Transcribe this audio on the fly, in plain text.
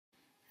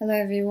Hello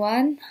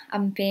everyone,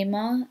 I'm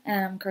Pema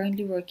and I'm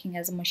currently working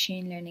as a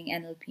machine learning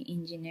NLP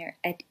engineer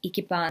at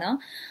Ikebana,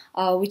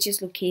 which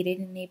is located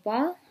in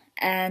Nepal.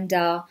 And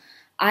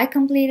I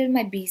completed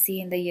my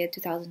BCA in the year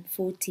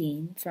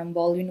 2014 from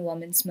Baldwin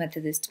Women's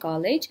Methodist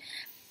College.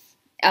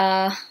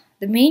 Uh,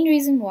 the main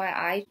reason why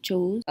I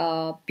chose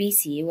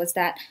BCA was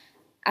that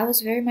I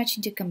was very much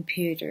into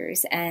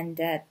computers and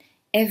that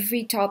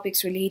every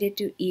topics related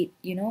to it,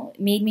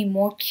 made me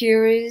more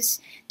curious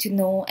to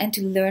know and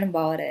to learn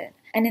about it.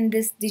 And in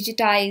this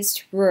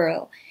digitized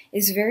world,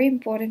 it's very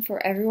important for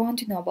everyone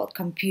to know about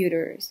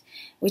computers,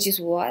 which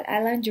is what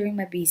I learned during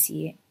my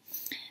BCA.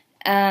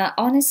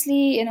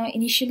 Honestly,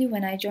 initially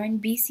when I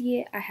joined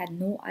BCA, I had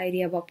no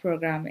idea about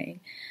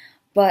programming,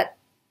 but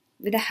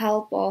with the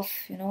help of,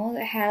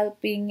 the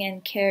helping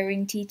and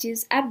caring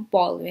teachers at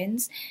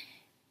Baldwin's,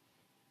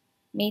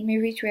 made me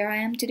reach where I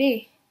am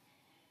today.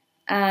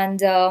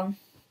 And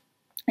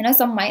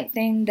some might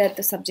think that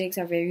the subjects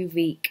are very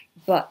vague,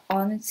 but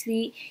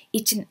honestly,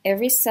 each and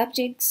every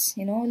subjects,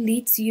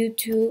 leads you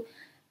to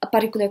a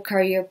particular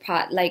career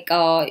path. Like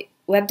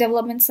web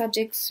development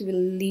subjects will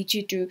lead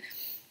you to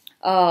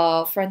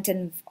front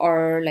end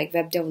or like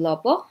web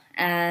developer.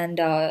 And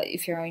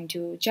if you're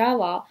into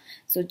Java,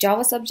 so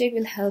Java subject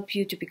will help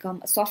you to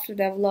become a software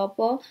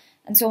developer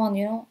and so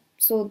on.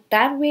 So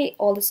that way,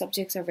 all the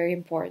subjects are very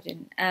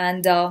important.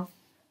 And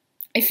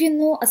if you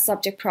know a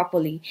subject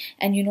properly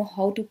and you know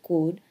how to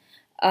code,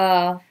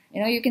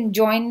 you can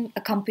join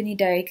a company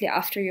directly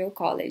after your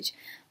college.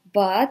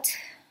 But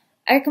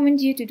I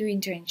recommend you to do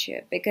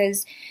internship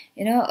because,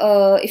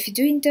 if you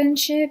do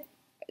internship,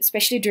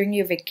 especially during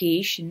your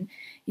vacation,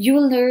 you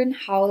will learn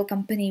how the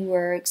company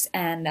works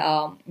and,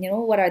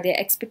 what are their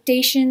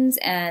expectations,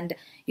 and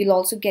you'll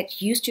also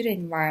get used to the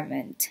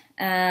environment.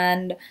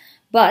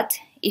 But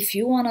if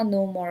you want to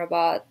know more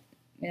about,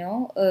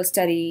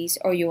 studies,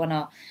 or you want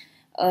to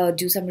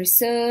do some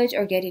research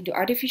or get into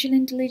artificial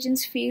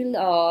intelligence field,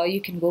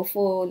 you can go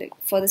for like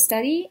further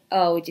study,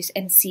 which is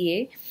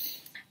NCA.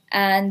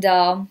 And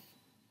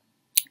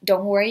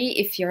don't worry,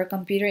 if you're a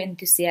computer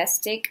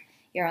enthusiastic,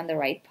 you're on the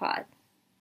right path.